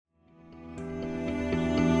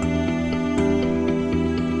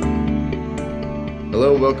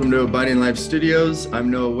Hello, welcome to Abiding Life Studios. I'm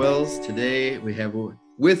Noah Wells. Today we have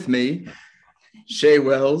with me Shay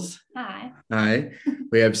Wells. Hi. Hi.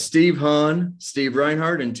 We have Steve Hahn, Steve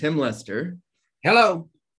Reinhardt, and Tim Lester. Hello.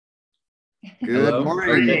 Good Hello.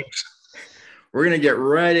 morning. We're going to get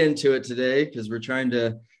right into it today because we're trying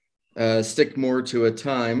to stick more to a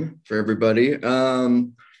time for everybody. These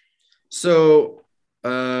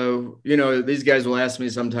guys will ask me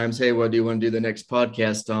sometimes, hey, what do you want to do the next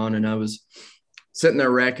podcast on? And I was sitting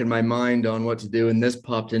there racking my mind on what to do, and this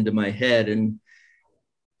popped into my head. And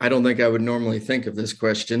I don't think I would normally think of this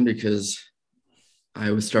question because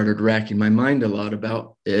I started racking my mind a lot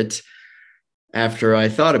about it after I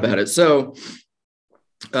thought about it. So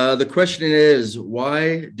the question is,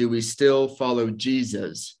 why do we still follow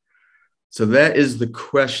Jesus? So that is the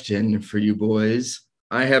question for you boys.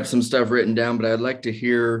 I have some stuff written down, but I'd like to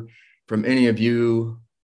hear from any of you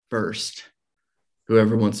first,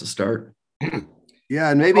 whoever wants to start.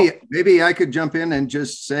 Yeah, and maybe I could jump in and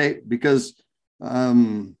just say, because,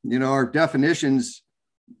 our definitions,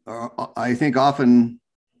 I think often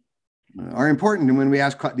are important when we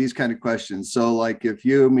ask these kind of questions. So like if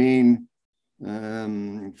you mean,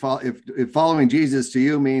 if following Jesus to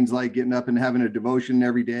you means like getting up and having a devotion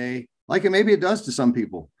every day, like maybe it does to some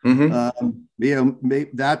people. Mm-hmm.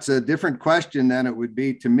 That's a different question than it would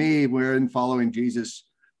be to me, wherein following Jesus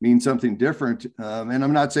means something different. And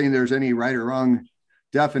I'm not saying there's any right or wrong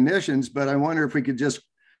definitions, but I wonder if we could just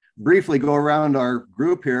briefly go around our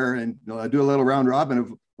group here and do a little round robin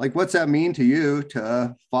of like, what's that mean to you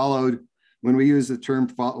to follow when we use the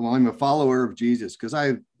term, I'm a follower of Jesus? Because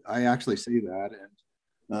I actually say that.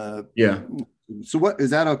 And yeah. So what, is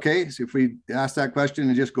that okay? So if we ask that question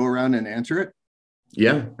and just go around and answer it?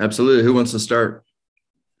 Yeah, absolutely. Who wants to start?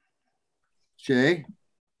 Shay?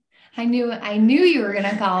 I knew you were going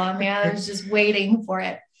to call him. Yeah, I was just waiting for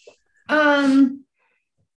it.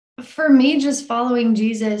 For me, just following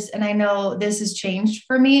Jesus, and I know this has changed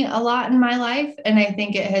for me a lot in my life, and I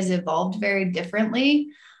think it has evolved very differently,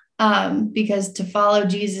 because to follow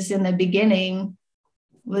Jesus in the beginning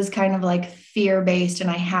was kind of like fear-based,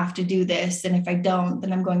 and I have to do this, and if I don't,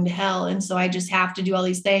 then I'm going to hell, and so I just have to do all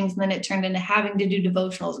these things, and then it turned into having to do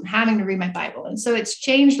devotionals and having to read my Bible, and so it's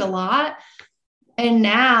changed a lot, and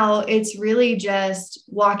now it's really just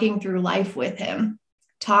walking through life with him,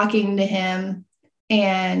 talking to him,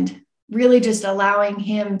 and really just allowing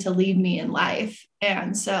him to lead me in life.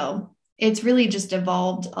 And so it's really just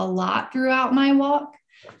evolved a lot throughout my walk,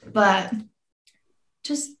 but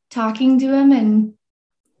just talking to him and,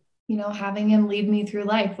 having him lead me through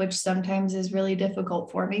life, which sometimes is really difficult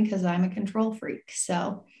for me because I'm a control freak.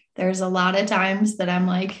 So there's a lot of times that I'm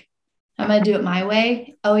like, I'm going to do it my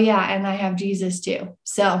way. Oh yeah. And I have Jesus too.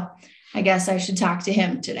 So I guess I should talk to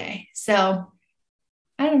him today. So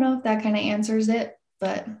I don't know if that kind of answers it.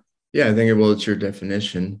 But yeah, I think it's your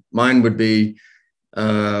definition. Mine would be,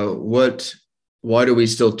 why do we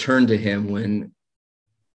still turn to him when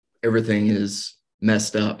everything is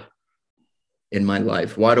messed up in my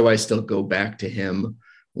life? Why do I still go back to him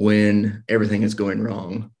when everything is going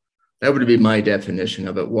wrong? That would be my definition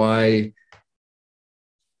of it. Why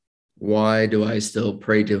do I still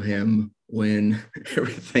pray to him when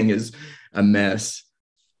everything is a mess?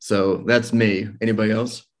 So that's me. Anybody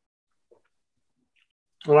else?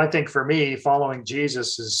 Well, I think for me, following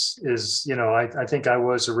Jesus is I think I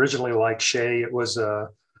was originally like Shay. It was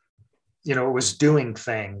it was doing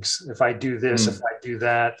things. If I do this, if I do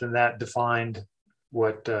that, then that defined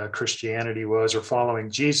what Christianity was, or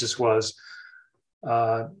following Jesus was.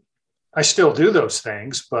 I still do those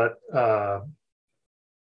things, but to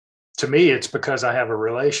me, it's because I have a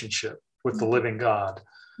relationship with the living God.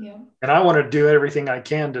 Yeah. And I want to do everything I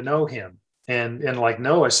can to know him. And like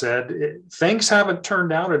Noah said, things haven't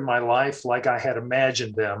turned out in my life like I had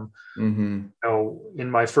imagined them. Mm-hmm.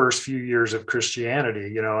 In my first few years of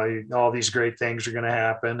Christianity, all these great things are going to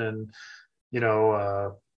happen, and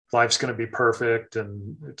life's going to be perfect,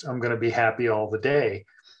 and I'm going to be happy all the day.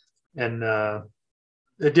 And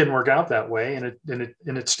it didn't work out that way, and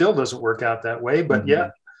it still doesn't work out that way. But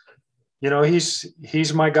yet,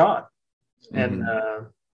 he's my God, and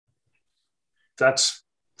that's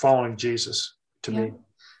following Jesus to me.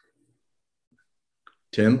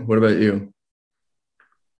 Tim, what about you?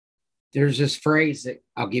 There's this phrase that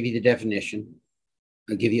I'll give you the definition.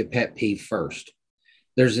 I'll give you a pet peeve first.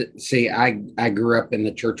 I grew up in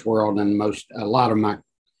the church world, and a lot of my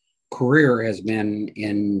career has been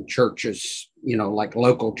in churches, like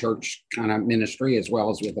local church kind of ministry, as well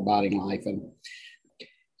as with Abiding Life.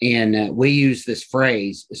 And we use this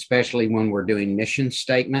phrase, especially when we're doing mission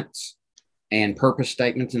statements and purpose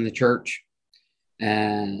statements in the church.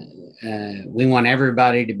 We want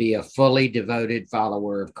everybody to be a fully devoted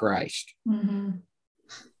follower of Christ. Mm-hmm.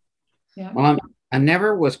 Yeah. Well, I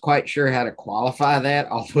never was quite sure how to qualify that,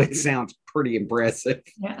 although it sounds pretty impressive.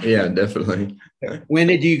 Yeah, definitely. When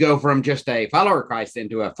did you go from just a follower of Christ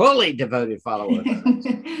into a fully devoted follower?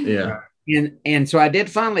 Yeah. And so I did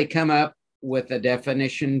finally come up with a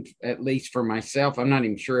definition, at least for myself. I'm not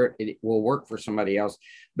even sure it will work for somebody else,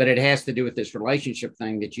 but it has to do with this relationship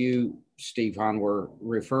thing that you, Steve Hahn, were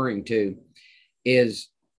referring to. Is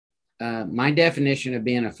my definition of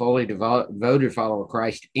being a fully devoted follower of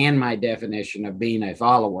Christ and my definition of being a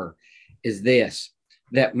follower is this,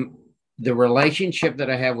 that the relationship that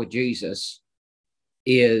I have with Jesus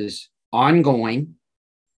is ongoing.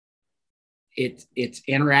 It's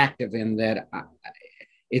interactive in that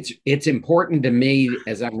it's important to me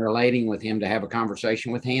as I'm relating with him to have a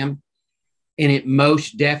conversation with him. And it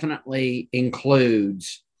most definitely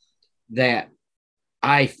includes that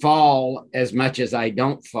I fall as much as I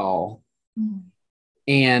don't fall. Mm.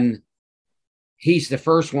 And he's the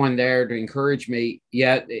first one there to encourage me.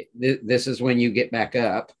 Yeah, this is when you get back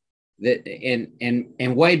up. That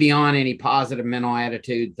and way beyond any positive mental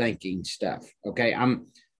attitude thinking stuff. Okay, I'm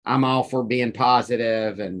all for being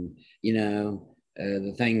positive and, you know,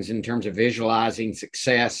 the things in terms of visualizing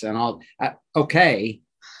success and all. Okay,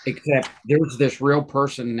 except there's this real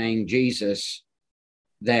person named Jesus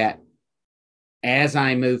that, as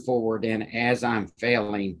I move forward and as I'm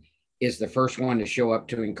failing, is the first one to show up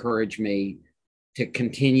to encourage me to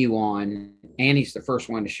continue on. And he's the first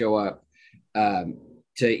one to show up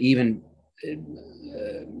to even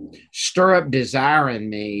stir up desire in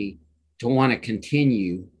me to want to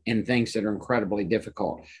continue in things that are incredibly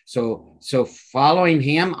difficult. So following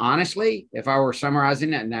him, honestly, if I were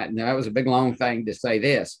summarizing it, and that was a big, long thing to say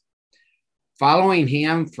this, following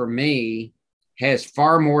him for me has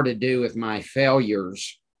far more to do with my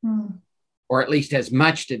failures, or at least as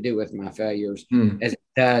much to do with my failures as it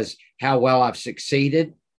does how well I've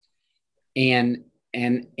succeeded. And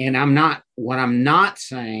I'm not, what I'm not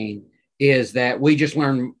saying is that we just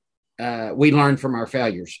learn from our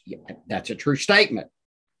failures. Yeah, that's a true statement.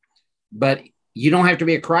 But you don't have to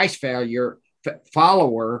be a Christ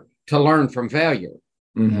follower to learn from failure.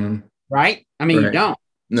 Mm-hmm. Right? I mean, right. You don't.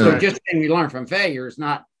 No. So just saying we learn from failure is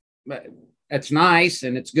not, it's nice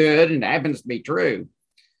and it's good and it happens to be true.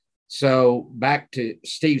 So back to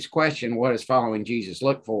Steve's question, what does following Jesus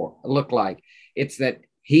look like? It's that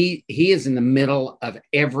he is in the middle of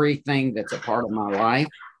everything that's a part of my life.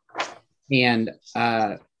 And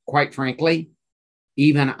quite frankly,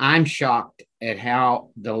 even I'm shocked at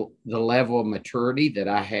how the level of maturity that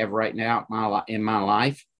I have right now in my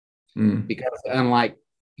life, because unlike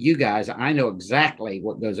you guys, I know exactly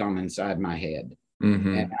what goes on inside my head.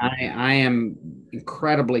 Mm-hmm. And I am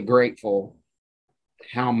incredibly grateful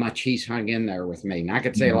how much he's hung in there with me. And I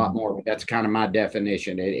could say a lot more, but that's kind of my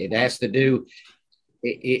definition. It has to do,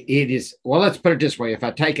 it is, well, let's put it this way. If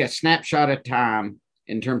I take a snapshot of time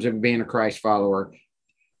in terms of being a Christ follower,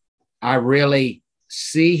 I really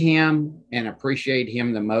see him and appreciate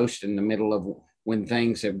him the most in the middle of when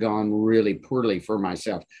things have gone really poorly for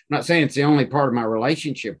myself. I'm not saying it's the only part of my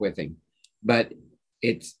relationship with him, but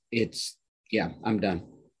it's yeah, I'm done.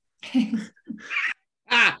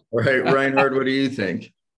 Right, Reinhard, what do you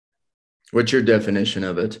think? What's your definition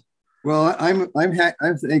of it? Well, I'm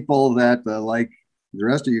thankful that like the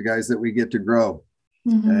rest of you guys that we get to grow.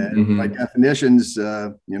 And my definitions,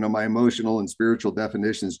 my emotional and spiritual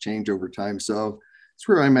definitions change over time. So that's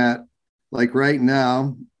where I'm at. Like right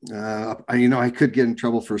now, I could get in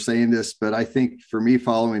trouble for saying this, but I think for me,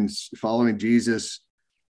 following Jesus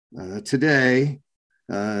today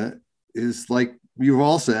is like you've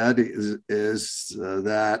all said, is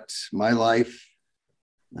that my life,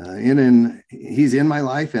 he's in my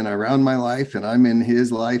life and around my life, and I'm in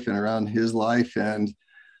his life and around his life, and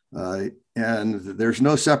there's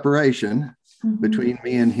no separation between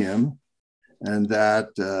me and him, and that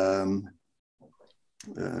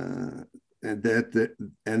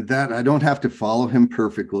I don't have to follow him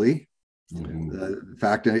perfectly. In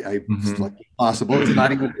fact, it's like possible.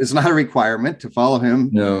 It's not a requirement to follow him.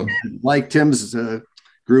 No, like Tim's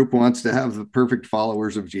group wants to have the perfect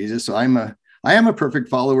followers of Jesus. So I am a perfect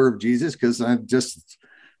follower of Jesus because I'm just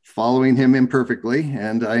following him imperfectly,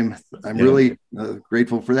 and I'm really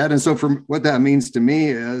grateful for that. And so, for what that means to me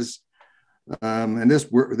is, and this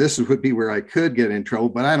would be where I could get in trouble,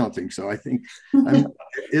 but I don't think so. I think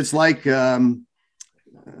it's like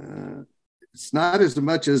it's not as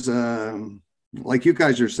much as like you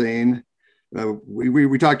guys are saying.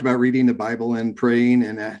 We talked about reading the Bible and praying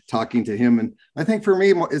and talking to him, and I think for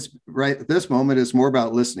me, it's right at this moment, it's more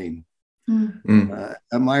about listening.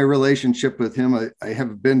 My relationship with him, I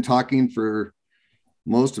have been talking for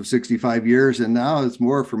most of 65 years, and now it's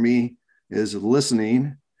more for me is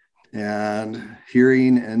listening and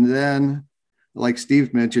hearing, and then, like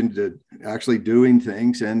Steve mentioned, actually doing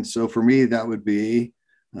things. And so for me, that would be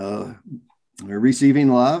receiving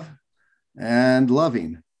love and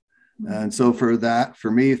loving. And so for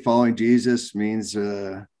me, following Jesus means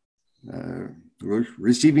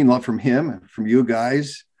receiving love from him, from you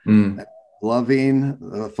guys, loving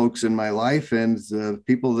the folks in my life and the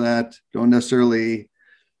people that don't necessarily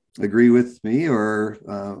agree with me or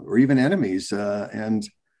even enemies. And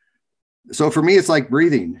so for me, it's like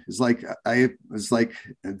breathing. It's like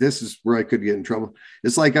this is where I could get in trouble.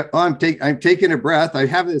 It's like I'm taking a breath. I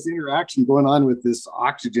have this interaction going on with this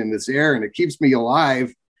oxygen, this air, and it keeps me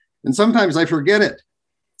alive. And sometimes I forget it,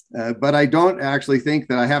 but I don't actually think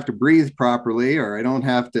that I have to breathe properly, or I don't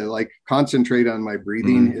have to like concentrate on my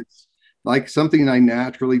breathing. It's like something I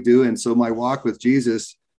naturally do. And so my walk with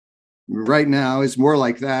Jesus right now is more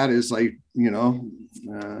like that. Is like,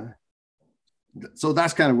 so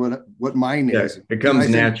that's kind of what mine is. It becomes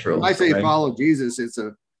natural. When I say follow Jesus, it's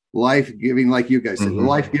a life-giving, like you guys said, a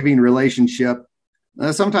life-giving relationship.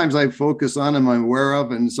 Sometimes I focus on them, I'm aware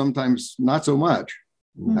of, and sometimes not so much.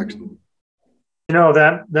 Actually,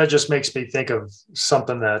 that just makes me think of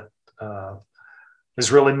something that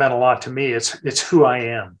has really meant a lot to me. It's who I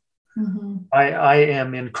am. I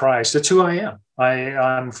am in Christ. It's who I am.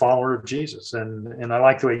 I'm a follower of Jesus, and I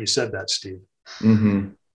like the way you said that, Steve.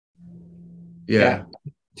 Yeah.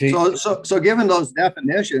 So given those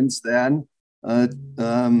definitions, then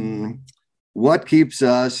what keeps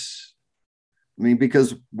us? I mean,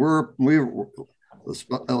 because we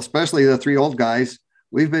especially the three old guys,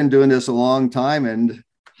 we've been doing this a long time, and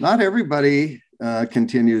not everybody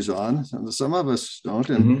continues on. Some of us don't,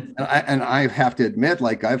 and I have to admit,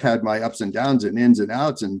 like I've had my ups and downs and ins and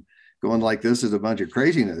outs, and going like this is a bunch of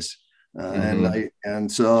craziness,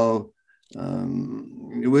 and so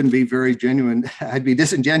it wouldn't be very genuine. I'd be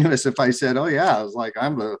disingenuous if I said, "Oh yeah, I was like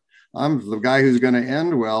I'm the guy who's going to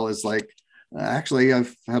end well." It's like actually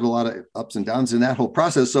I've had a lot of ups and downs in that whole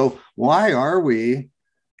process. So why are we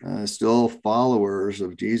still followers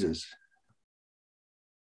of Jesus?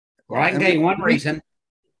 Well, I can tell you one reason.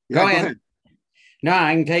 Go ahead. No,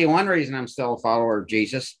 I can tell you one reason I'm still a follower of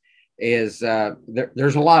Jesus is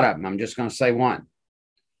there's a lot of them. I'm just going to say one.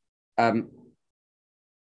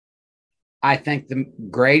 I think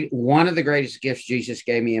one of the greatest gifts Jesus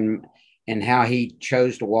gave me and how he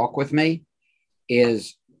chose to walk with me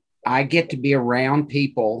is I get to be around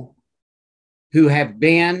people who have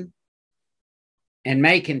been and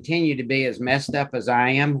may continue to be as messed up as I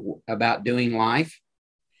am about doing life.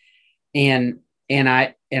 And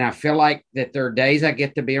I feel like that there are days I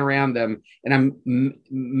get to be around them, and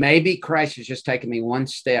maybe Christ has just taken me one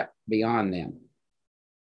step beyond them.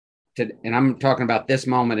 And I'm talking about this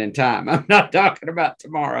moment in time. I'm not talking about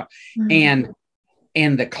tomorrow. And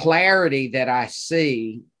the clarity that I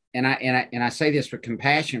see, and I say this with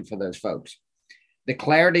compassion for those folks, the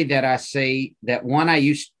clarity that I see that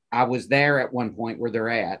I was there at one point where they're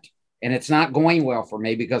at, and it's not going well for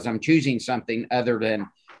me because I'm choosing something other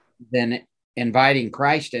than inviting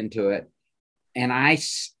Christ into it. And I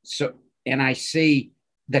see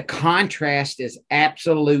the contrast is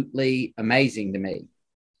absolutely amazing to me.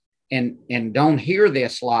 And don't hear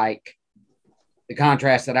this like the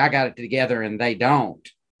contrast that I got it together and they don't.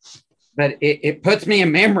 But it puts me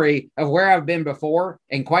in memory of where I've been before,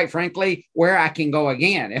 and quite frankly, where I can go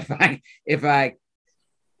again if I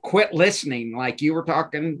quit listening, like you were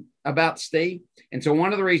talking about, Steve. And so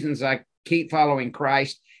one of the reasons I keep following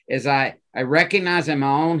Christ is I recognize in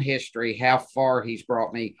my own history how far he's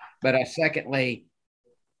brought me. But secondly,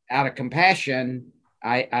 out of compassion,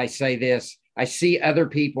 I say this. I see other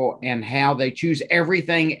people and how they choose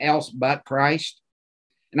everything else but Christ.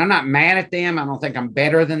 And I'm not mad at them. I don't think I'm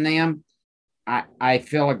better than them. I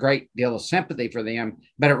feel a great deal of sympathy for them,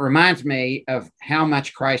 but it reminds me of how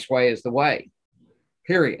much Christ's way is the way,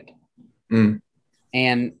 period. And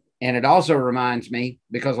it also reminds me,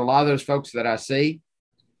 because a lot of those folks that I see,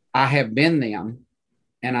 I have been them,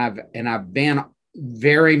 and I've been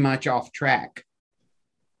very much off track,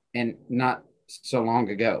 and not so long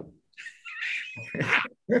ago.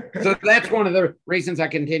 So that's one of the reasons I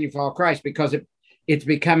continue to follow Christ, because it's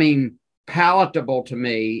becoming palatable to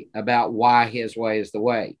me about why his way is the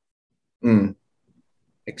way.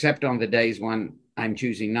 Except on the days when I'm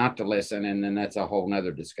choosing not to listen, and then that's a whole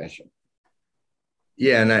nother discussion.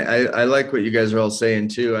 Yeah, and I like what you guys are all saying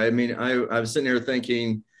too. I mean, I was sitting here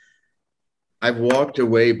thinking, I've walked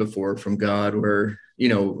away before from God where,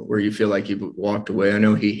 where you feel like you've walked away. I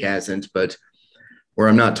know he hasn't, but where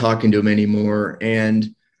I'm not talking to him anymore.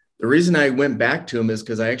 And the reason I went back to him is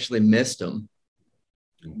because I actually missed him.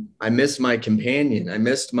 I missed my companion. I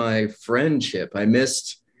missed my friendship. I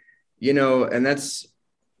missed, and that's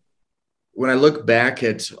when I look back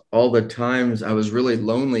at all the times I was really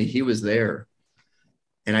lonely, he was there.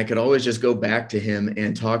 And I could always just go back to him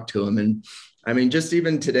and talk to him. And I mean, just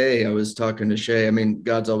even today, I was talking to Shay. I mean,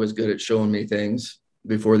 God's always good at showing me things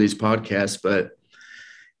before these podcasts, but,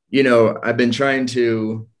 I've been trying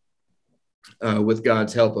to, with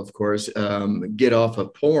God's help, of course, get off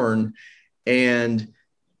of porn. And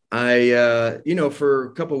I, for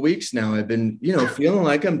a couple of weeks now, I've been, feeling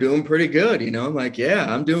like I'm doing pretty good. I'm like, yeah,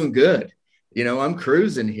 I'm doing good. I'm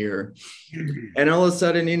cruising here. And all of a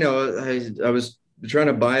sudden, I was trying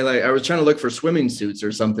to buy, I was trying to look for swimming suits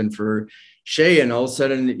or something for Shay. And all of a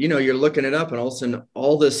sudden, you're looking it up and all of a sudden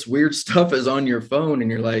all this weird stuff is on your phone.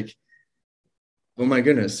 And you're like, oh my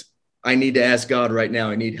goodness, I need to ask God right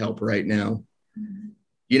now. I need help right now.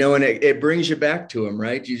 And it brings you back to him,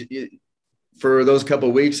 right? For those couple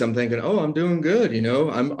of weeks, I'm thinking, oh, I'm doing good.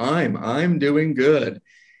 I'm doing good.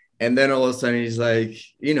 And then all of a sudden he's like,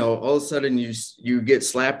 all of a sudden you get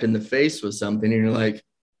slapped in the face with something and you're like,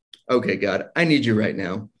 okay, God, I need you right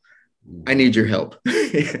now. I need your help.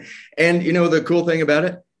 And the cool thing about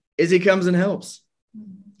it is he comes and helps.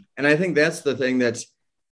 And I think that's the thing that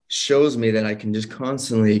shows me that I can just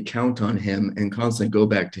constantly count on him and constantly go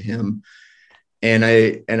back to him. And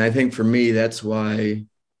I think for me, that's why,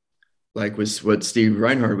 like with what Steve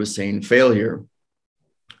Reinhardt was saying, failure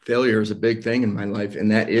is a big thing in my life.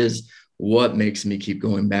 And that is what makes me keep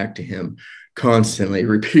going back to him constantly,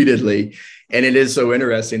 repeatedly. And it is so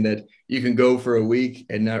interesting that you can go for a week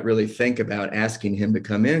and not really think about asking him to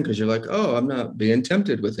come in because you're like, oh, I'm not being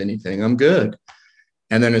tempted with anything. I'm good.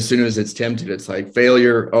 And then as soon as it's tempted, it's like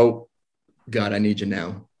failure. Oh, God, I need you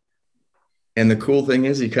now. And the cool thing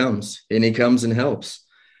is he comes and helps.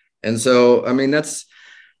 And so, I mean, that's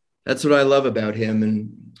what I love about him.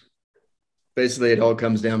 And basically it all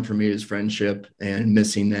comes down for me is friendship and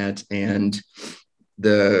missing that. And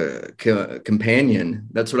the companion,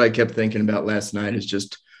 that's what I kept thinking about last night, is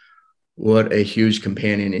just what a huge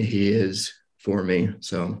companion he is for me.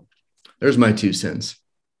 So there's my 2 cents.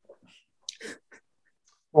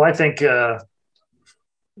 Well, I think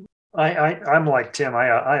I'm like Tim.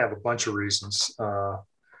 I have a bunch of reasons,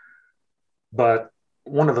 but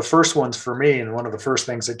one of the first ones for me, and one of the first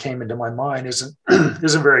things that came into my mind isn't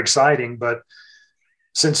very exciting, but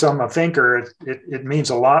since I'm a thinker, it means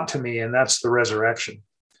a lot to me, and that's the resurrection.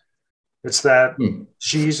 It's that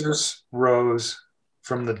Jesus rose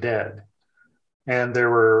from the dead, and there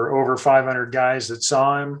were over 500 guys that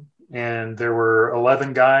saw him, and there were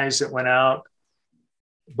 11 guys that went out,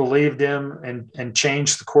 believed him, and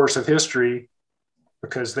changed the course of history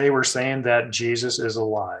because they were saying that Jesus is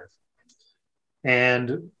alive.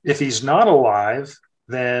 And if he's not alive,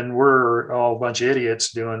 then we're all a bunch of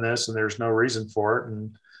idiots doing this and there's no reason for it.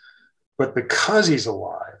 But because he's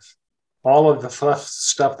alive, all of the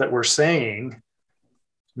stuff that we're saying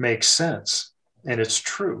makes sense and it's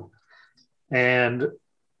true. And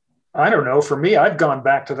I don't know, for me, I've gone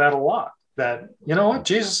back to that a lot, that, you know what,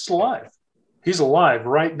 Jesus is alive. He's alive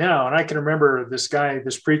right now. And I can remember this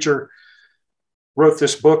preacher wrote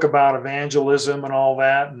this book about evangelism and all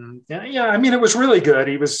that. And yeah, I mean, it was really good.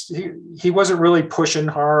 He wasn't really pushing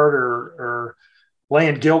hard or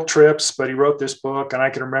laying guilt trips, but he wrote this book. And I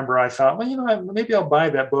can remember I thought, well, maybe I'll buy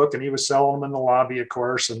that book. And he was selling them in the lobby, of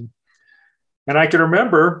course. And I can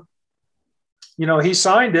remember, he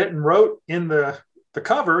signed it and wrote in the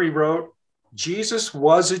cover, he wrote, Jesus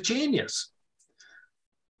was a genius.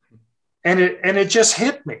 And it just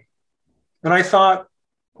hit me. And I thought,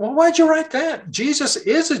 well, why'd you write that? Jesus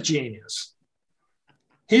is a genius.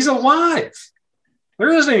 He's alive. There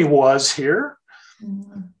isn't any was here.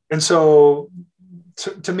 Mm-hmm. And so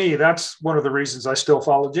to me, that's one of the reasons I still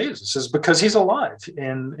follow Jesus, is because he's alive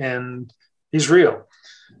and he's real.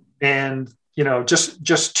 And,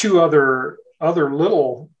 just 2 other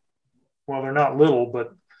little, well, they're not little,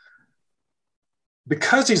 but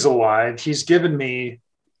because he's alive, he's given me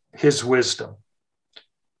his wisdom.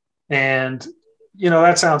 And,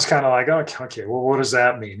 that sounds kind of like, okay, well, what does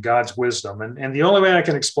that mean? God's wisdom. And the only way I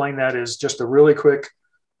can explain that is just a really quick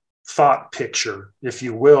thought picture, if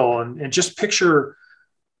you will, and just picture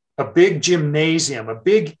a big gymnasium, a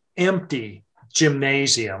big empty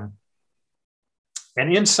gymnasium.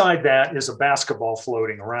 And inside that is a basketball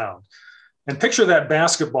floating around. And picture that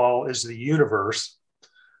basketball is the universe,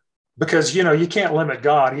 because, you can't limit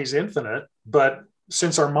God. He's infinite, but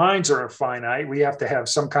since our minds are finite, we have to have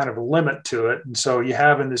some kind of a limit to it. And so you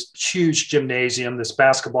have in this huge gymnasium, this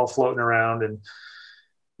basketball floating around,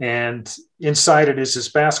 and inside it is this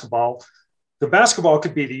basketball. The basketball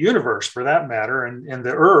could be the universe for that matter. And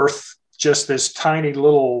the earth, just this tiny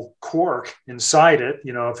little quark inside it,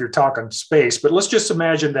 you know, if you're talking space. But let's just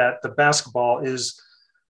imagine that the basketball is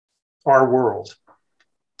our world.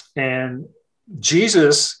 And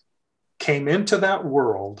Jesus came into that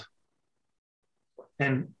world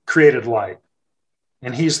and created light.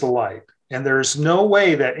 And he's the light. And there's no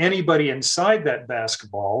way that anybody inside that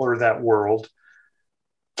basketball or that world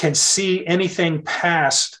can see anything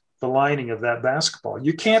past the lining of that basketball.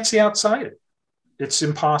 You can't see outside it. It's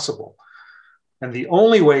impossible. And the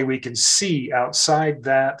only way we can see outside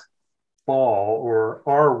that ball or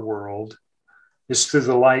our world is through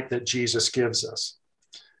the light that Jesus gives us.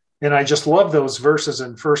 And I just love those verses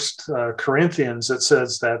in 1 Corinthians that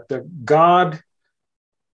says that God,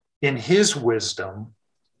 in his wisdom,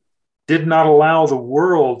 did not allow the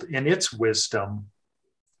world in its wisdom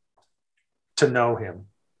to know him,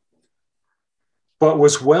 but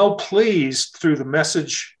was well pleased through the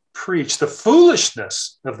message preached, the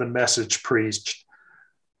foolishness of the message preached,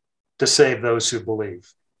 to save those who believe.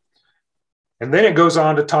 And then it goes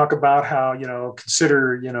on to talk about how,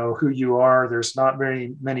 consider, who you are. There's not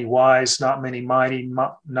very many wise, not many mighty,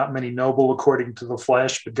 not many noble according to the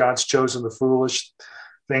flesh, but God's chosen the foolish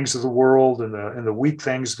things of the world and the weak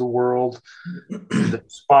things of the world, the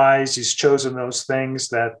despised. He's chosen those things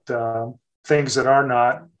that are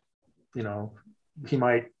not, he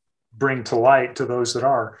might bring to light to those that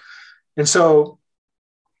are. And so,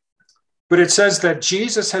 but it says that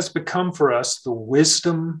Jesus has become for us the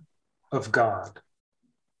wisdom of God.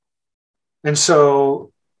 And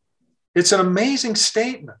so it's an amazing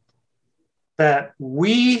statement that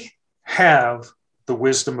we have the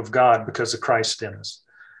wisdom of God because of Christ in us.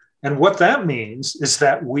 And what that means is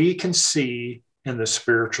that we can see in the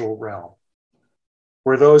spiritual realm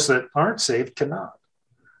where those that aren't saved cannot.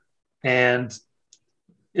 And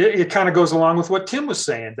it kind of goes along with what Tim was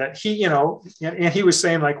saying, that he, and he was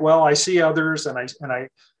saying like, well, I see others and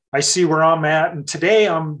I see where I'm at, and today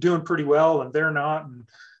I'm doing pretty well and they're not.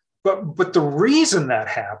 But the reason that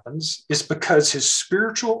happens is because his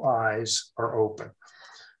spiritual eyes are open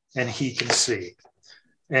and he can see.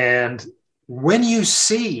 And when you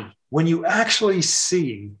actually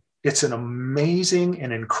see, it's an amazing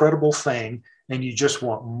and incredible thing. And you just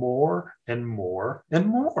want more and more and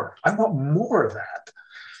more. I want more of that.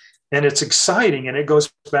 And it's exciting. And it goes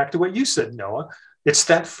back to what you said, Noah. It's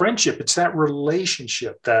that friendship. It's that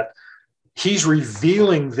relationship that he's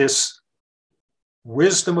revealing this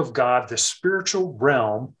wisdom of God, this spiritual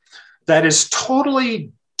realm that is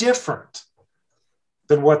totally different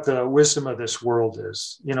than what the wisdom of this world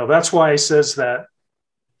is. That's why he says that,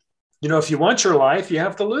 if you want your life, you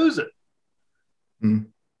have to lose it. Mm.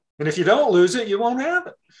 And if you don't lose it, you won't have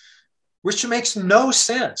it, which makes no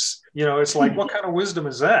sense. It's like, what kind of wisdom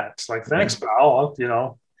is that? It's like, thanks, pal.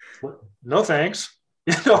 No thanks.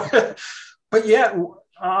 But yet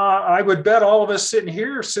I would bet all of us sitting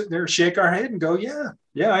there, shake our head and go,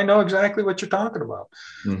 yeah, I know exactly what you're talking about.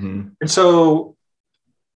 Mm-hmm. And so,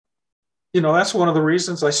 that's one of the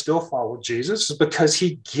reasons I still follow Jesus, is because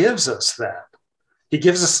he gives us that. He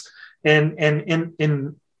gives us, and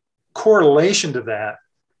in correlation to that,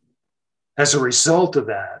 as a result of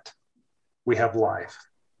that, we have life.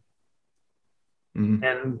 Mm-hmm.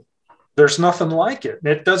 And there's nothing like it.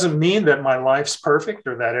 It doesn't mean that my life's perfect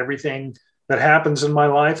or that everything that happens in my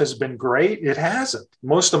life has been great. It hasn't.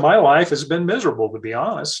 Most of my life has been miserable, to be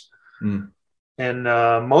honest. Mm. And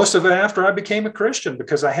most of it after I became a Christian,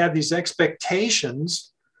 because I had these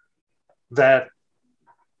expectations that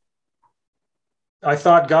I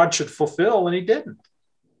thought God should fulfill, and he didn't.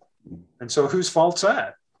 And so whose fault's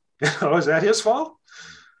that? Is that his fault?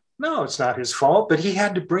 No, it's not his fault, but he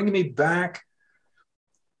had to bring me back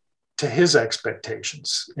to his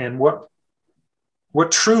expectations and what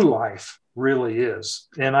true life really is.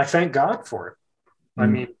 And I thank God for it. Mm. I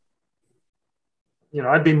mean,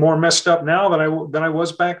 I'd be more messed up now than I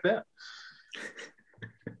was back then.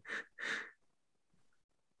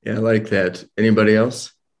 Yeah, I like that. Anybody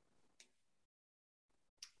else?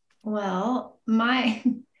 Well,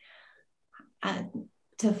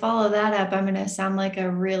 to follow that up, I'm going to sound like a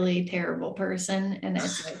really terrible person, and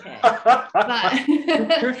it's okay. But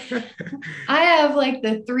I have like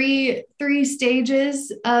the three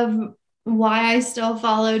stages of why I still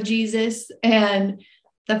follow Jesus. And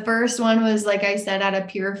the first one was, like I said, out of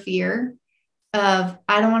pure fear. of,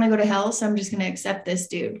 I don't want to go to hell, so I'm just going to accept this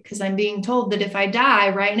dude, because I'm being told that if I die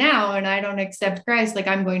right now and I don't accept Christ, like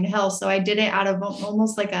I'm going to hell. So I did it out of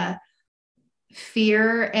almost like a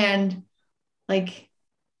fear and like,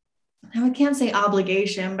 I can't say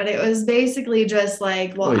obligation, but it was basically just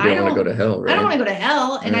like, well, you don't want to go to hell, right? I don't want to go to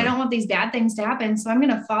hell, and Yeah. I don't want these bad things to happen. So I'm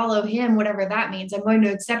going to follow him, whatever that means. I'm going to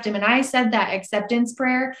accept him. And I said that acceptance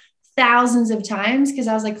prayer thousands of times, because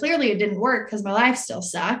I was like, clearly it didn't work because my life still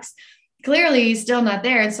sucks. Clearly he's still not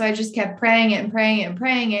there. And so I just kept praying it and praying it and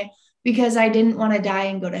praying it, because I didn't want to die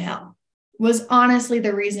and go to hell, was honestly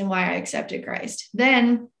the reason why I accepted Christ.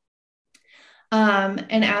 Then,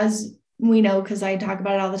 and as we know, because I talk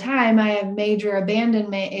about it all the time, I have major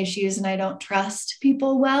abandonment issues and I don't trust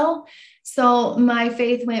people well. So my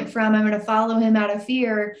faith went from, I'm going to follow him out of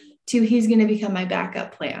fear, to he's going to become my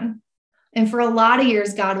backup plan. And for a lot of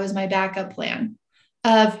years, God was my backup plan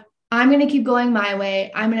of, I'm going to keep going my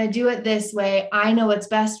way. I'm going to do it this way. I know what's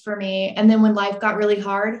best for me. And then when life got really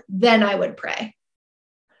hard, then I would pray.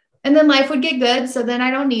 And then life would get good. So then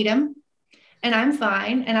I don't need him. And I'm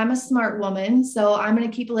fine. And I'm a smart woman. So I'm going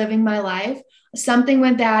to keep living my life. Something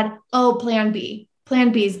went bad. Oh, plan B.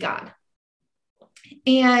 Plan B is God.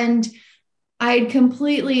 And I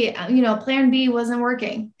completely, plan B wasn't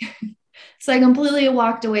working. So I completely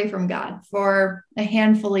walked away from God for a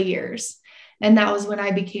handful of years. And that was when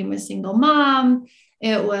I became a single mom.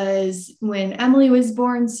 It was when Emily was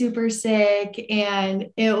born super sick.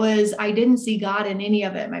 And I didn't see God in any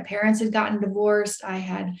of it. My parents had gotten divorced. I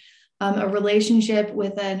had a relationship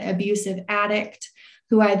with an abusive addict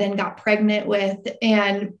who I then got pregnant with.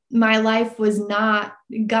 And my life was not,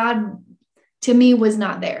 God to me was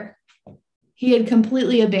not there. He had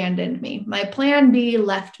completely abandoned me. My plan B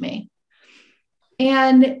left me.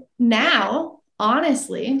 And now,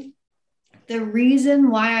 honestly, the reason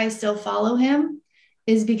why I still follow him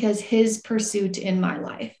is because his pursuit in my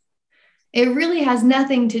life. It really has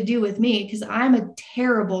nothing to do with me, because I'm a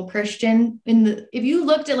terrible Christian. If you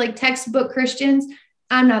looked at like textbook Christians,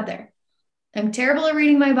 I'm not there. I'm terrible at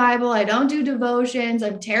reading my Bible. I don't do devotions.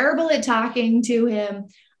 I'm terrible at talking to him.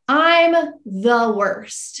 I'm the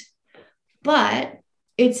worst. But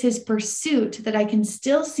it's his pursuit that I can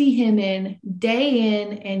still see him in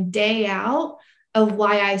and day out, of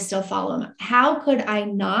why I still follow him. How could I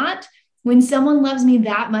not, when someone loves me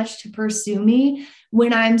that much to pursue me,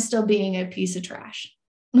 when I'm still being a piece of trash,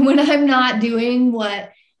 when I'm not doing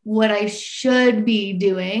what I should be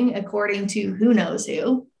doing according to who knows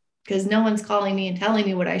who, because no one's calling me and telling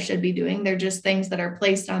me what I should be doing. They're just things that are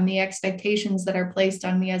placed on me, expectations that are placed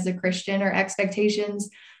on me as a Christian, or expectations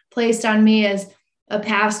placed on me as a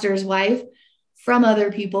pastor's wife from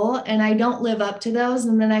other people. And I don't live up to those.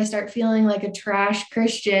 And then I start feeling like a trash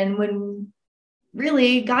Christian, when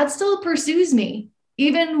really God still pursues me,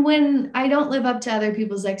 even when I don't live up to other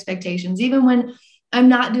people's expectations, even when I'm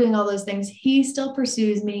not doing all those things. He still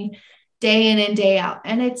pursues me day in and day out.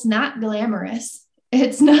 And it's not glamorous.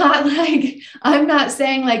 It's not like, I'm not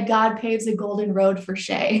saying like God paves a golden road for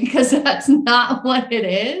Shay, because that's not what it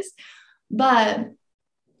is. But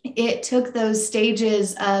it took those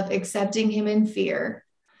stages of accepting him in fear,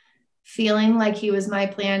 feeling like he was my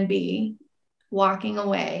plan B, walking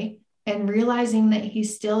away, and realizing that he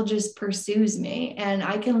still just pursues me. And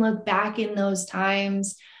I can look back in those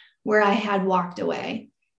times where I had walked away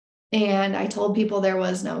and I told people there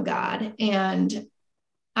was no God. And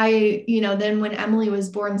then when Emily was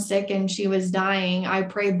born sick and she was dying, I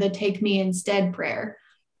prayed the take me instead prayer.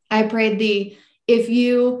 I prayed if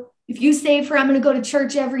you save her, I'm going to go to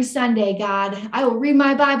church every Sunday, God. I will read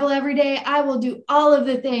my Bible every day. I will do all of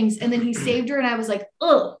the things. And then he saved her. And I was like,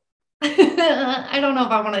 oh, I don't know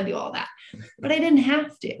if I want to do all that, but I didn't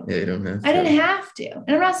have to. Yeah, you don't have to. I didn't have to.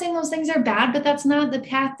 And I'm not saying those things are bad, but that's not the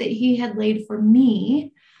path that he had laid for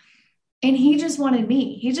me. And he just wanted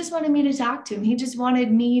me. He just wanted me to talk to him. He just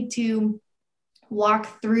wanted me to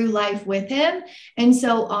walk through life with him. And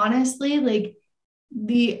so honestly, like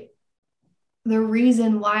the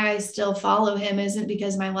reason why I still follow him isn't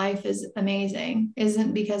because my life is amazing,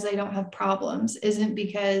 isn't because I don't have problems, isn't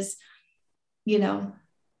because,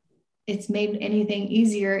 it's made anything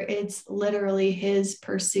easier. It's literally his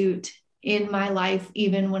pursuit in my life,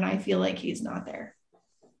 even when I feel like he's not there.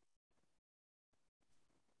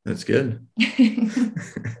 That's good.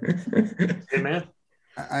 Amen.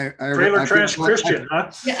 I Trailer trash Christian,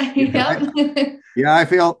 huh? Yeah.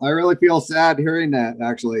 I really feel sad hearing that,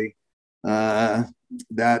 actually,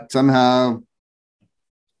 that somehow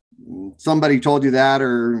somebody told you that,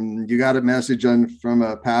 or you got a message from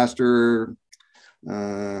a pastor.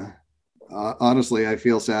 Honestly, I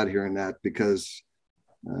feel sad hearing that, because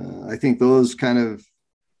I think those kind of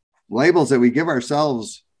labels that we give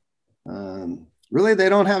ourselves, really, they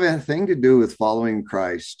don't have anything to do with following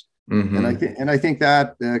Christ. Mm-hmm. And I think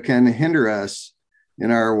that can hinder us in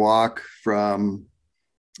our walk from,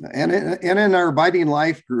 and in our Abiding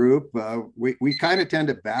Life group, we kind of tend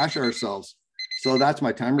to bash ourselves. So that's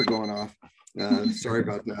my timer going off. Sorry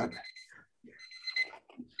about that.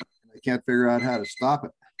 I can't figure out how to stop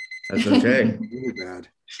it. That's okay. Really bad.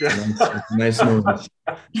 Nice noise.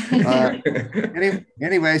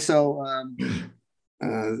 Anyway, so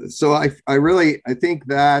I really think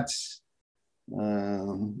that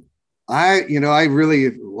I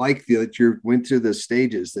really like that you went through the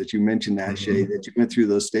stages that you mentioned, that Shay, that you went through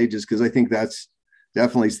those stages, because I think that's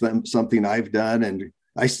definitely something I've done, and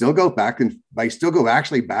I still go back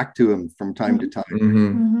actually back to him from time to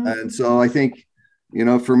time. And so I think,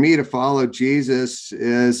 for me to follow Jesus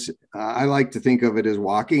is, I like to think of it as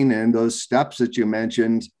walking, and those steps that you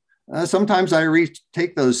mentioned, sometimes I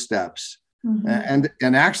take those steps, and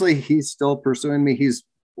actually he's still pursuing me. He's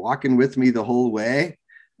walking with me the whole way,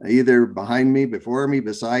 either behind me, before me,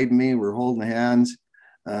 beside me. We're holding hands,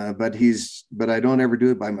 but I don't ever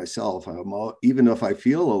do it by myself. Even if I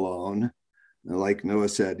feel alone, like Noah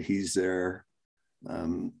said, he's there.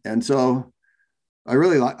 And so I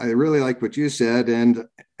really like what you said.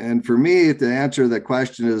 And for me, to answer the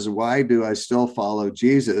question is, why do I still follow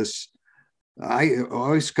Jesus? I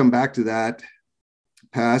always come back to that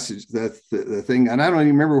passage, that the thing, and I don't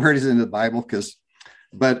even remember where it is in the Bible,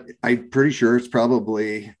 but I'm pretty sure it's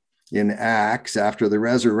probably in Acts after the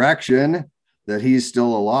resurrection, that he's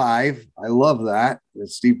still alive. I love that.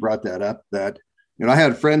 Steve brought that up, that, I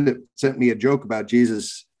had a friend that sent me a joke about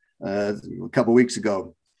Jesus a couple of weeks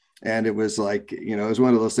ago. And it was like, it was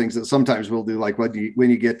one of those things that sometimes we'll do, like, when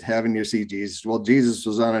you get to heaven, you see Jesus. Well, Jesus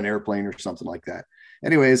was on an airplane or something like that.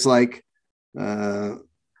 Anyway, it's like,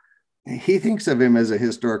 he thinks of him as a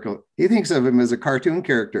cartoon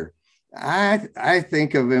character. I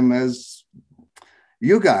think of him as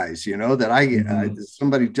you guys, that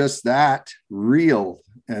somebody just that real.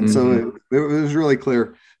 And so it was really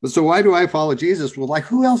clear. But so why do I follow Jesus? Well, like,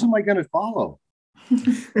 who else am I going to follow?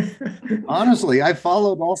 Honestly, I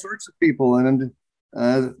followed all sorts of people, and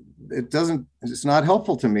it's not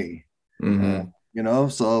helpful to me.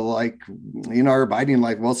 So like, our Abiding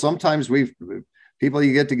Life. Well, sometimes you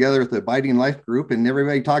get together with the Abiding Life group and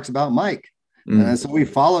everybody talks about Mike. So we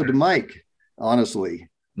followed Mike, honestly,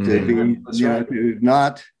 to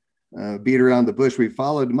not beat around the bush. We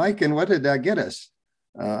followed Mike. And what did that get us?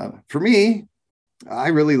 For me, I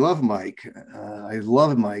really love Mike. I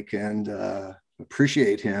love Mike and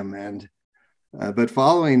appreciate him. But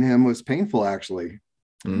following him was painful, actually.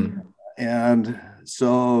 And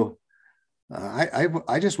so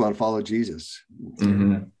I just want to follow Jesus.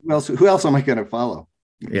 Who else am I going to follow?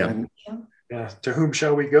 Yeah. To whom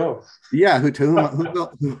shall we go? Yeah. Who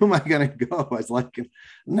am I going to go? I was like,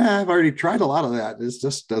 I've already tried a lot of that.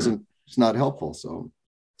 It's not helpful. So.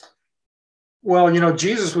 Well,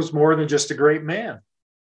 Jesus was more than just a great man.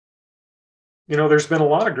 There's been a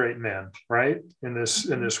lot of great men, right, in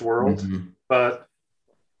this world, but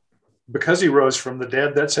because he rose from the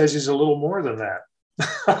dead, that says he's a little more than that.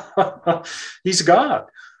 He's God.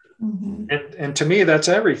 And to me, that's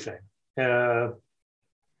everything.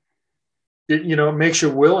 It makes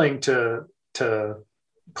you willing to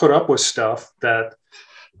put up with stuff that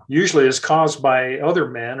usually is caused by other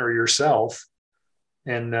men or yourself.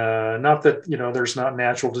 And not that, there's not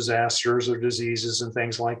natural disasters or diseases and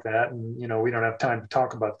things like that. And, we don't have time to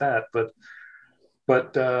talk about that. But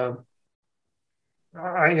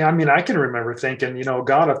I can remember thinking,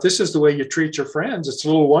 God, if this is the way you treat your friends, it's a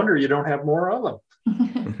little wonder you don't have more of them.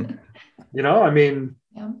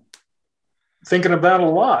 Thinking of that a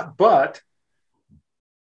lot. But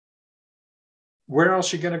where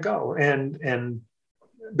else are you going to go? And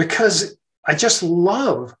because I just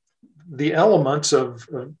love the elements of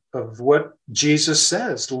what Jesus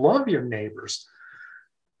says, love your neighbors.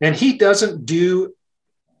 And he doesn't do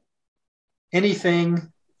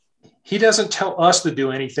anything. He doesn't tell us to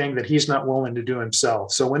do anything that he's not willing to do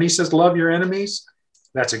himself. So when he says, love your enemies,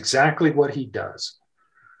 that's exactly what he does.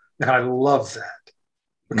 And I love that,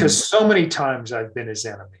 because so many times I've been his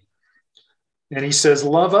enemy. And he says,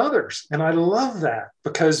 love others. And I love that,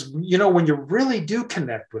 because, when you really do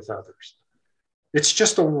connect with others, it's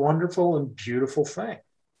just a wonderful and beautiful thing.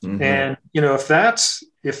 And, if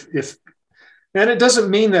and it doesn't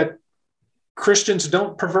mean that Christians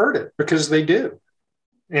don't pervert it, because they do.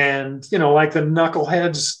 And, like the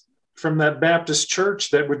knuckleheads from that Baptist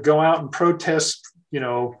church that would go out and protest,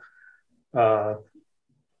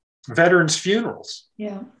 veterans' funerals.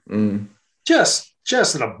 Yeah. Just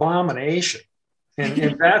an abomination.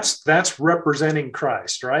 and that's representing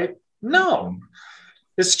Christ, right? No,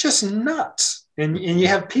 it's just nuts. And you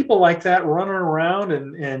have people like that running around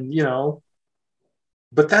and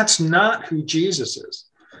but that's not who Jesus is.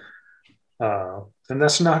 And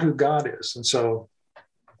that's not who God is. And so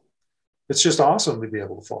it's just awesome to be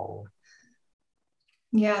able to follow him.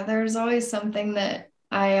 Yeah, there's always something that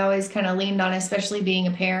I always kind of leaned on, especially being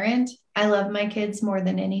a parent. I love my kids more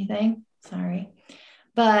than anything. Sorry.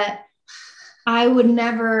 But I would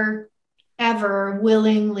never, ever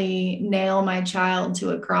willingly nail my child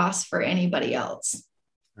to a cross for anybody else.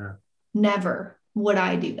 Yeah. Never would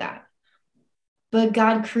I do that. But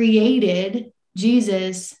God created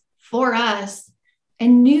Jesus for us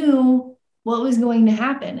and knew what was going to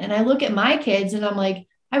happen. And I look at my kids and I'm like,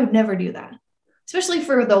 I would never do that. Especially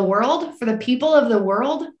for the world, for the people of the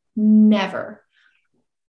world, never.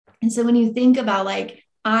 And so when you think about like,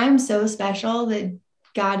 I'm so special that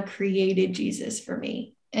God created Jesus for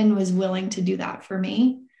me and was willing to do that for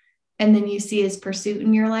me. And then you see his pursuit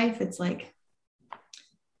in your life. It's like,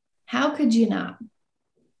 how could you not?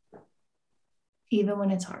 Even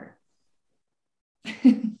when it's hard.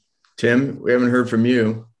 Tim, we haven't heard from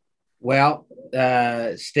you. Well,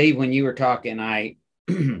 Steve, when you were talking, I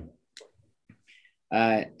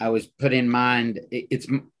was put in mind,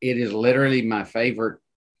 it is literally my favorite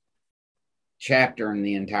chapter in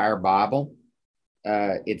the entire Bible.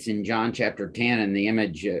 It's in John chapter 10, and the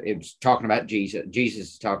image, it's talking about Jesus.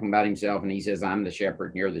 Jesus is talking about himself, and he says, I'm the shepherd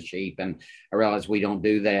and you're the sheep. And I realize we don't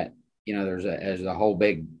do that. There's a whole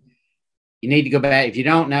big, you need to go back. If you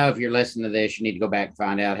don't know, if you're listening to this, you need to go back and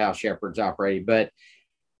find out how shepherds operated. But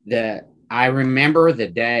I remember the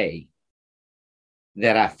day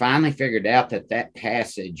that I finally figured out that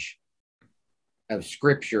passage of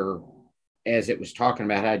scripture, as it was talking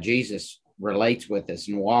about how Jesus relates with us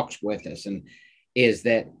and walks with us, and is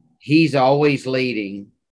that he's always leading.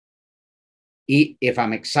 If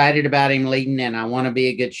I'm excited about him leading and I want to be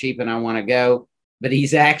a good sheep and I want to go, but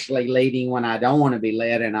he's actually leading when I don't want to be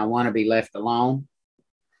led and I want to be left alone.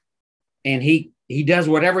 And he does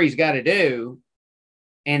whatever he's got to do.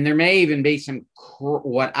 And there may even be some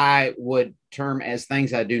what I would term as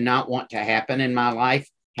things I do not want to happen in my life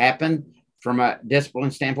happen from a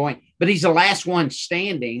discipline standpoint. But he's the last one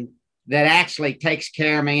standing that actually takes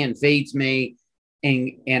care of me and feeds me,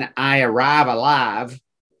 and I arrive alive,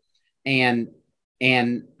 and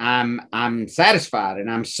I'm satisfied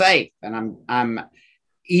and I'm safe, and I'm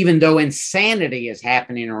even though insanity is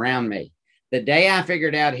happening around me. The day I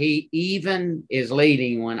figured out he even is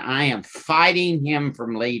leading when I am fighting him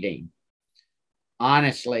from leading,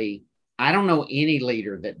 honestly, I don't know any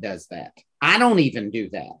leader that does that. I don't even do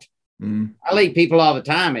that. I lead people all the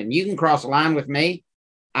time, and you can cross a line with me.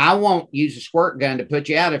 I won't use a squirt gun to put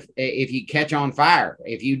you out if you catch on fire,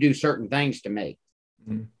 if you do certain things to me.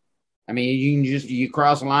 I mean, you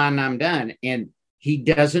cross a line and I'm done. And he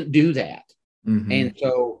doesn't do that. And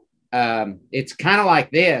so it's kind of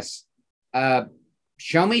like this.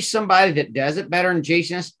 Show me somebody that does it better than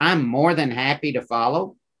Jesus. I'm more than happy to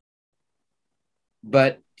follow.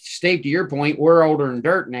 But Steve, to your point, we're older than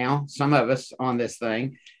dirt now, some of us on this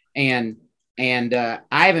thing. And I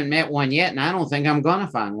haven't met one yet, and I don't think I'm going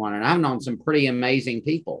to find one. And I've known some pretty amazing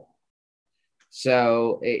people.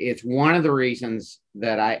 So it's one of the reasons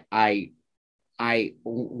that I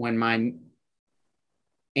when I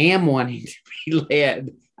am wanting to be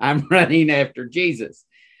led, I'm running after Jesus.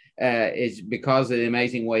 Is because of the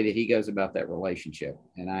amazing way that he goes about that relationship,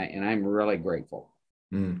 and I'm really grateful.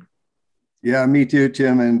 Yeah, me too,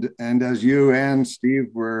 Tim. And as you and Steve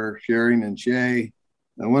were sharing, and Shay,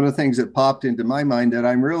 and one of the things that popped into my mind that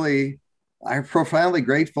I'm profoundly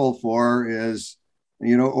grateful for is,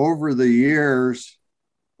 over the years,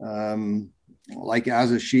 like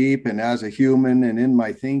as a sheep and as a human, and in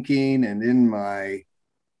my thinking and in my,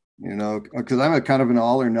 because I'm a kind of an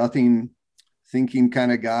all or nothing thinking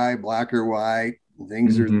kind of guy, black or white,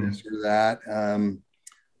 things are this or that.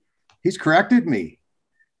 He's corrected me.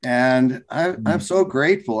 And I'm so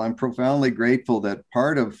grateful. I'm profoundly grateful that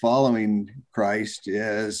part of following Christ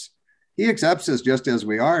is he accepts us just as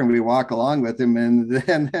we are, and we walk along with him. And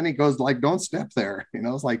then he goes like, don't step there.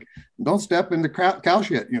 It's like, don't step in the cow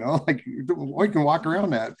shit, like we can walk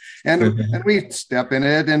around that. And we step in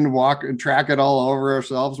it and walk and track it all over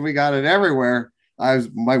ourselves. We got it everywhere. I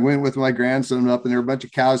went with my grandson up, and there were a bunch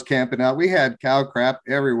of cows camping out. We had cow crap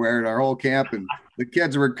everywhere in our whole camp, and the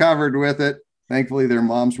kids were covered with it. Thankfully, their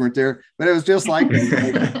moms weren't there, but it was just like,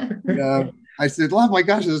 I said, oh my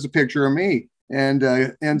gosh, this is a picture of me. And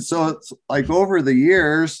so it's like over the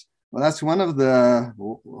years, well, that's one of the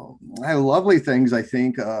lovely things I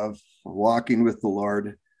think of walking with the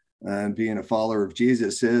Lord. and being a follower of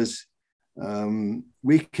Jesus is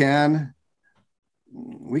we can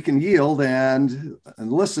yield and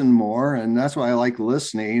listen more. And that's why I like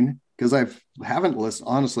listening, because I haven't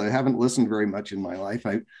listened very much in my life.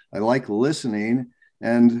 I like listening,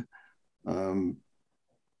 and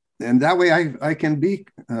that way I can be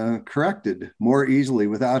corrected more easily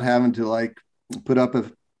without having to like put up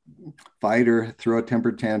a fight or throw a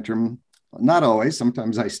temper tantrum. Not always.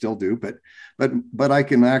 Sometimes I still do, but I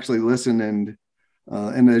can actually listen and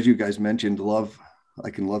as you guys mentioned, I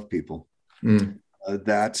can love people.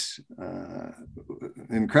 That's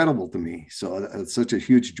incredible to me. So it's such a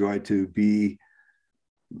huge joy to be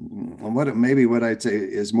what I'd say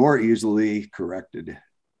is more easily corrected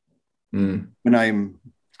when I'm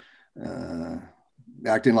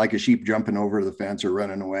acting like a sheep jumping over the fence or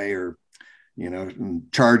running away or,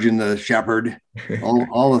 charging the shepherd,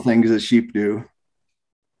 all the things that sheep do.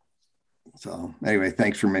 So anyway,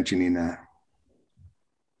 thanks for mentioning that.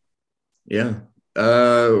 Yeah.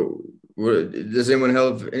 Does anyone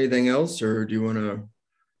have anything else, or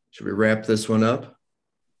should we wrap this one up?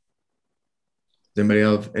 Does anybody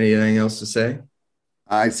have anything else to say?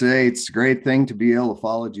 I say it's a great thing to be able to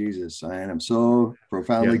follow Jesus. And I'm so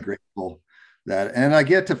profoundly grateful and I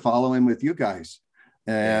get to follow him with you guys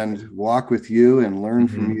and walk with you and learn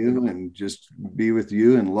from you and just be with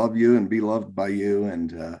you and love you and be loved by you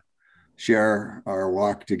and share our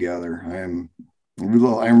walk together. I'm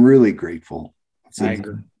really grateful. It's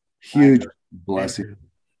a huge blessing.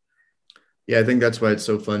 Yeah, I think that's why it's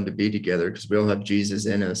so fun to be together, because we all have Jesus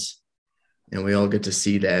in us and we all get to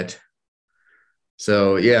see that.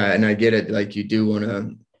 So yeah, and I get it. Like you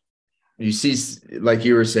see, like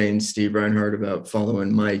you were saying, Steve Reinhardt, about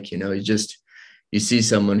following Mike, you see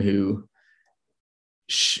someone who,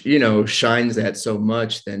 shines that so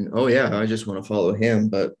much, then, oh yeah, I just want to follow him.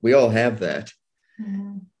 But we all have that,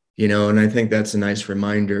 and I think that's a nice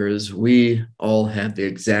reminder is we all have the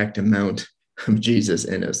exact amount of Jesus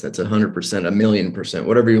in us. That's 100%, 1,000,000%,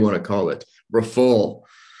 whatever you want to call it. We're full.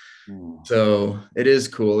 So it is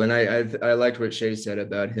cool. And I liked what Shay said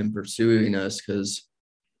about him pursuing us, because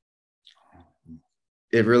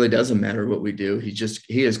it really doesn't matter what we do.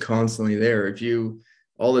 He is constantly there.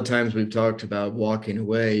 All the times we've talked about walking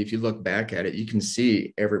away, if you look back at it, you can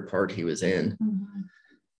see every part he was in.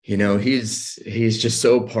 He's just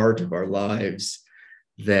so part of our lives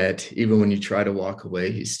that even when you try to walk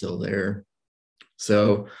away, he's still there.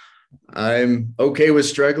 So I'm okay with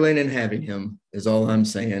struggling and having him, is all I'm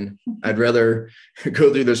saying. I'd rather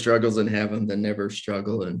go through the struggles and have him than never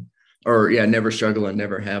struggle and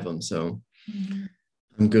never have him. So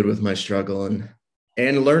I'm good with my struggle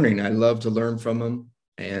and learning. I love to learn from him.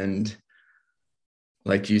 And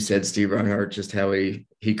like you said, Steve Reinhardt, just how he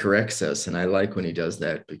corrects us. And I like when he does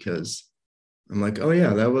that, because I'm like, oh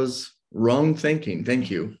yeah, that was wrong thinking.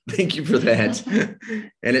 Thank you. Thank you for that.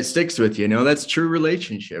 And it sticks with you. That's true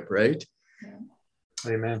relationship, right?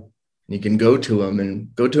 Amen. You can go to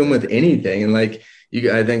him with anything. And like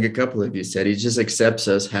I think a couple of you said, he just accepts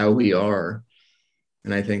us how we are.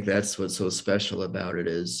 And I think that's what's so special about it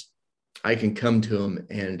is I can come to him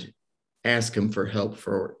and ask him for help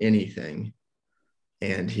for anything.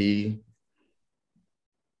 And he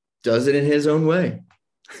does it in his own way.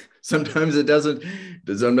 Sometimes it doesn't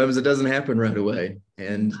happen right away.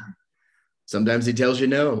 And sometimes he tells you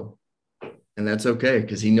no. And that's okay,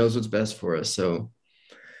 because he knows what's best for us. So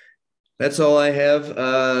that's all I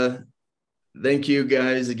have. Thank you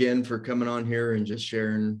guys again for coming on here and just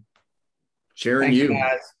sharing Thanks, you,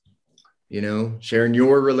 guys. Sharing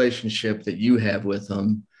your relationship that you have with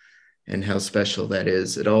him and how special that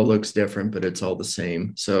is. It all looks different, but it's all the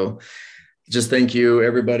same. So just thank you,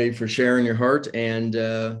 everybody, for sharing your heart. And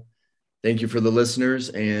thank you for the listeners.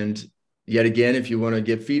 And yet again, if you want to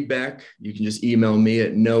give feedback, you can just email me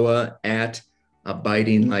at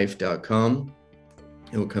noah@abidinglife.com.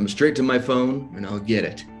 It will come straight to my phone and I'll get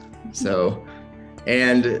it. So,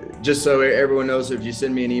 and just so everyone knows, if you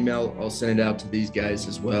send me an email, I'll send it out to these guys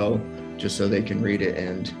as well, just so they can read it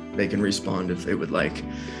and they can respond if they would like.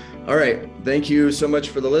 All right. Thank you so much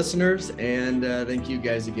for the listeners. And thank you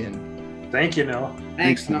guys again. Thank you, Noah.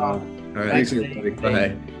 Thanks, Noah. All right. Thanks, everybody.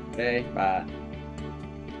 Bye. Okay, bye.